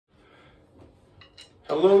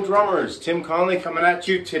Hello drummers, Tim Connolly coming at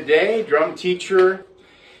you today, drum teacher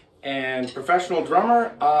and professional drummer.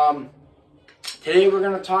 Today we're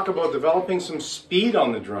going to talk about developing some speed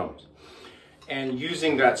on the drums and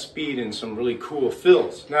using that speed in some really cool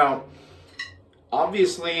fills. Now,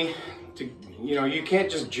 obviously, you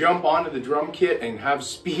can't just jump onto the drum kit and have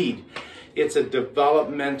speed. It's a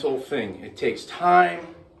developmental thing. It takes time.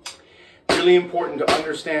 Really important to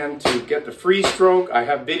understand to get the free stroke. I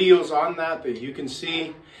have videos on that you can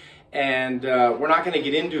see, and we're not going to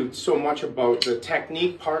get into so much about the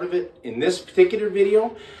technique part of it in this particular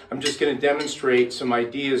video. I'm just going to demonstrate some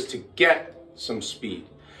ideas to get some speed.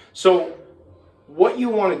 So what you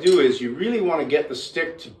want to do is you really want to get the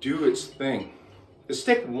stick to do its thing. The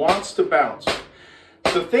stick wants to bounce.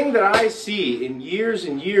 The thing that I see in years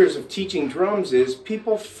and years of teaching drums is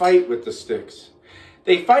people fight with the sticks.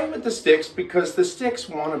 They fight with the sticks because the sticks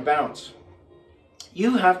want to bounce.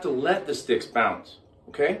 You have to let the sticks bounce,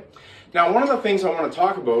 okay? Now, one of the things I want to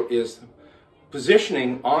talk about is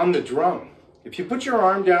positioning on the drum. If you put your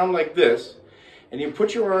arm down like this, and you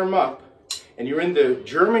put your arm up, and you're in the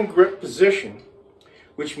German grip position,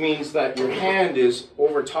 which means that your hand is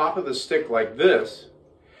over top of the stick like this,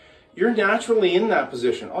 you're naturally in that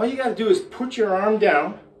position. All you got to do is put your arm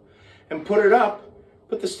down and put it up.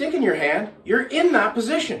 Put the stick in your hand, you're in that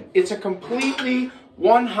position. It's a completely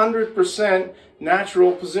 100%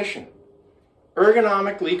 natural position.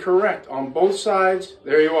 Ergonomically correct on both sides.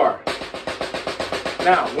 There you are.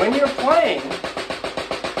 Now, when you're playing,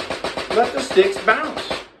 let the sticks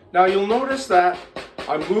bounce. Now, you'll notice that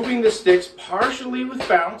I'm moving the sticks partially with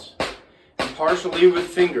bounce and partially with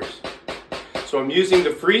fingers. So I'm using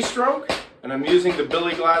the free stroke and I'm using the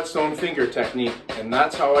Billy Gladstone finger technique, and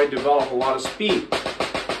that's how I develop a lot of speed.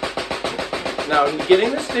 Now, in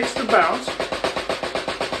getting the sticks to bounce,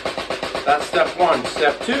 that's step one.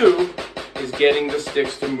 Step two is getting the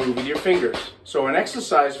sticks to move with your fingers. So an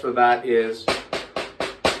exercise for that is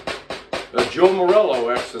the Joe Morello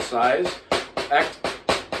exercise.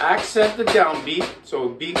 Accent the downbeat. So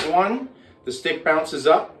beat one, the stick bounces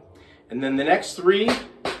up, and then the next three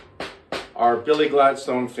are Billy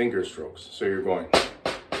Gladstone finger strokes. So you're going,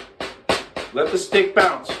 let the stick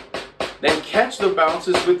bounce, then catch the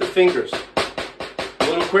bounces with the fingers. A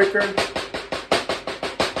little quicker.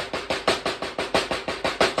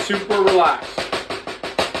 Super relaxed.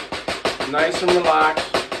 Nice and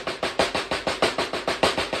relaxed.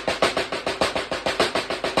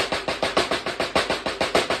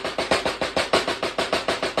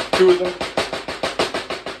 Two of them.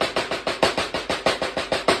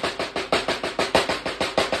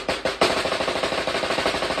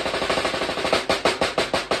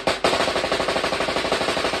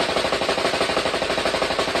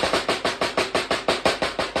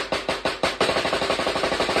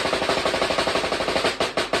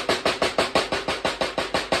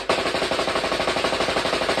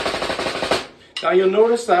 Now you'll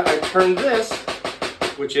notice that I turned this,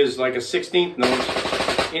 which is like a 16th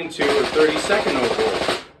note, into a 32nd note roll.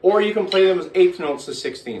 Or you can play them as 8th notes to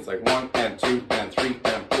 16th, like 1 and 2 and 3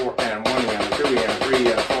 and 4 and 1 and 2 and 3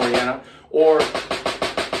 and 4 and, or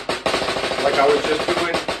like I was just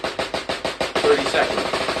doing, 32nd.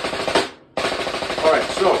 Alright,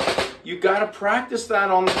 so you gotta practice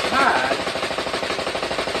that on the pad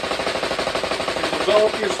to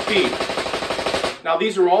develop your speed. Now,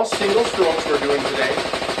 these are all single strokes we're doing today.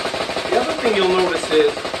 The other thing you'll notice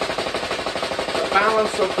is the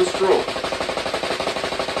balance of the stroke.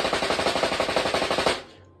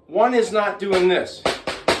 One is not doing this.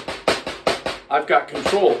 I've got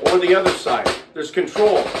control, or the other side. There's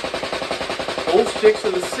control. Both sticks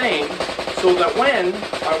are the same, so that when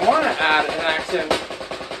I want to add an accent,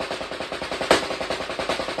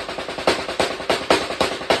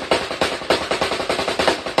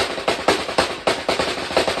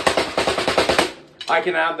 I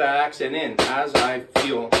can add that accent in as I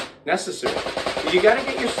feel necessary. But you got to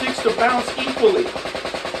get your sticks to bounce equally.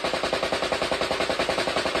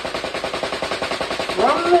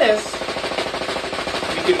 From this,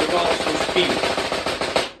 we can develop some speed.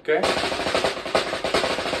 Okay?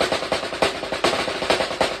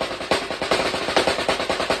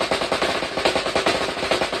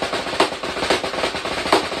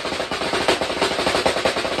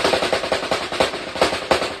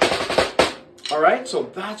 Alright, so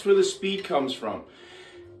that's where the speed comes from.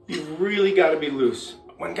 You've really got to be loose.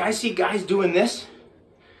 When I see guys doing this,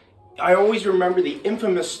 I always remember the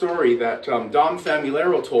infamous story that Dom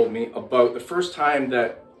Famularo told me about the first time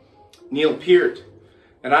that Neil Peart,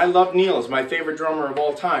 and I love Neil, as my favorite drummer of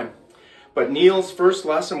all time, but Neil's first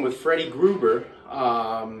lesson with Freddie Gruber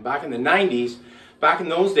back in the 90s, Back in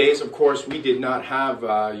those days, of course, we did not have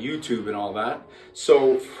YouTube and all that.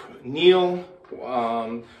 So Neil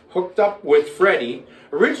hooked up with Freddie.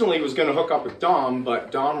 Originally he was going to hook up with Dom,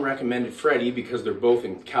 but Dom recommended Freddie because they're both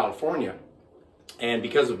in California. And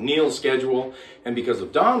because of Neil's schedule and because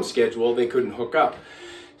of Dom's schedule, they couldn't hook up.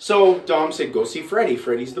 So Dom said, go see Freddie.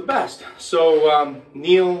 Freddie's the best. So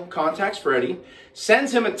Neil contacts Freddie,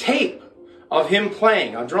 sends him a tape of him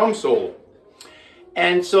playing a drum solo.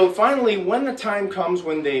 And so finally, when the time comes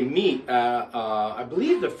when they meet, I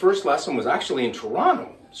believe the first lesson was actually in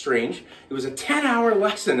Toronto. Strange. It was a 10-hour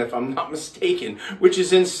lesson, if I'm not mistaken, which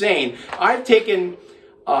is insane. I've taken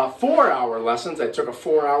 4-hour lessons. I took a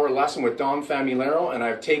 4-hour lesson with Dom Famularo, and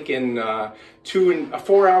I've taken a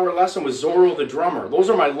 4-hour lesson with Zorro the drummer. Those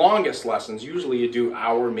are my longest lessons. Usually you do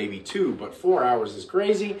hour, maybe 2, but 4 hours is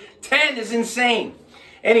crazy. 10 is insane.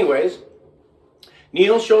 Anyways,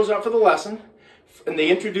 Neil shows up for the lesson, and they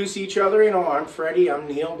introduce each other. You know, I'm Freddie, I'm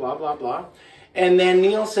Neil, blah, blah, blah. And then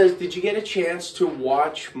Neil says, did you get a chance to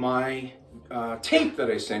watch my tape that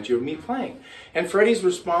I sent you of me playing? And Freddie's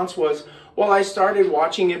response was, well, I started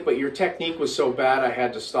watching it, but your technique was so bad I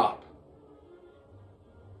had to stop.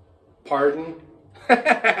 Pardon?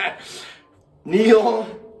 Neil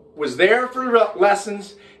was there for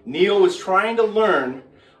lessons. Neil was trying to learn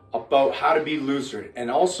about how to be looser.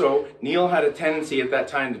 And also, Neil had a tendency at that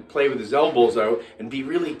time to play with his elbows out and be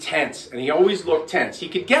really tense. And he always looked tense. He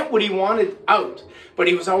could get what he wanted out, but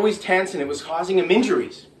he was always tense and it was causing him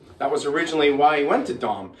injuries. That was originally why he went to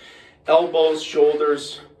Dom. Elbows,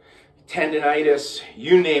 shoulders, tendinitis,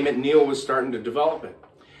 you name it, Neil was starting to develop it.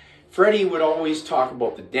 Freddie would always talk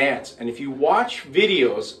about the dance. And if you watch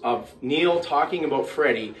videos of Neil talking about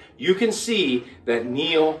Freddie, you can see that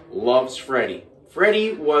Neil loves Freddie.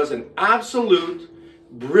 Freddie was an absolute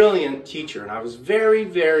brilliant teacher, and I was very,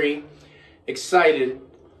 very excited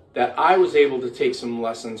that I was able to take some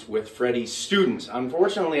lessons with Freddie's students.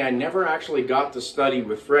 Unfortunately, I never actually got to study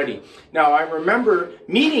with Freddie. Now, I remember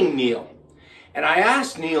meeting Neil, and I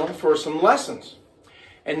asked Neil for some lessons.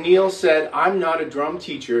 And Neil said, I'm not a drum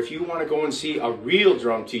teacher. If you want to go and see a real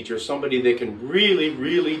drum teacher, somebody that can really,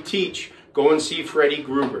 really teach, go and see Freddie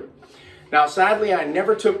Gruber. Now, sadly, I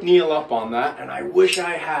never took Neil up on that, and I wish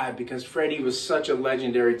I had, because Freddie was such a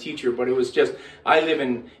legendary teacher, but it was just, I live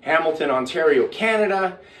in Hamilton, Ontario,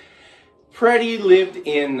 Canada. Freddie lived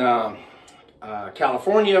in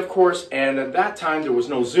California, of course, and at that time there was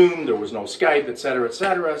no Zoom, there was no Skype,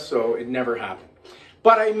 etc., so it never happened.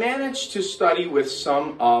 But I managed to study with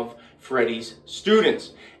some of Freddie's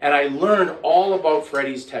students, and I learned all about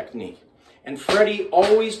Freddie's technique. And Freddie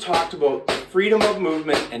always talked about the freedom of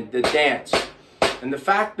movement and the dance, and the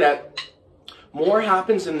fact that more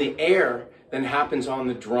happens in the air than happens on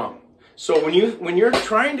the drum. So when you're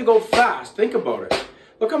trying to go fast, think about it.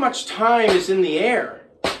 Look how much time is in the air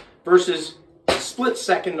versus a split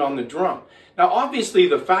second on the drum. Now, obviously,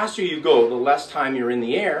 the faster you go, the less time you're in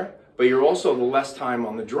the air, but you're also the less time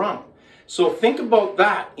on the drum. So think about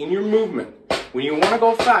that in your movement. When you want to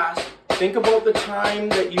go fast, think about the time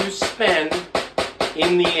that you spend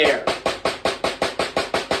in the air.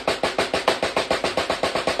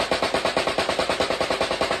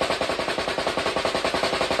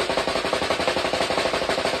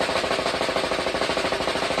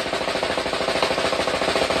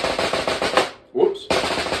 Whoops.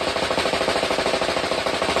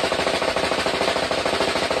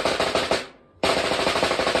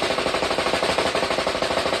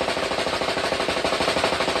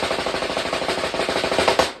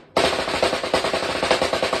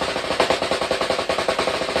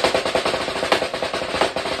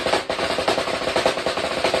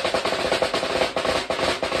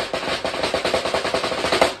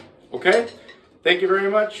 Okay, thank you very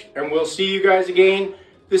much, and we'll see you guys again.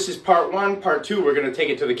 This is part 1. Part 2, we're going to take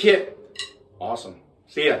it to the kit. Awesome.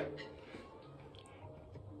 See ya.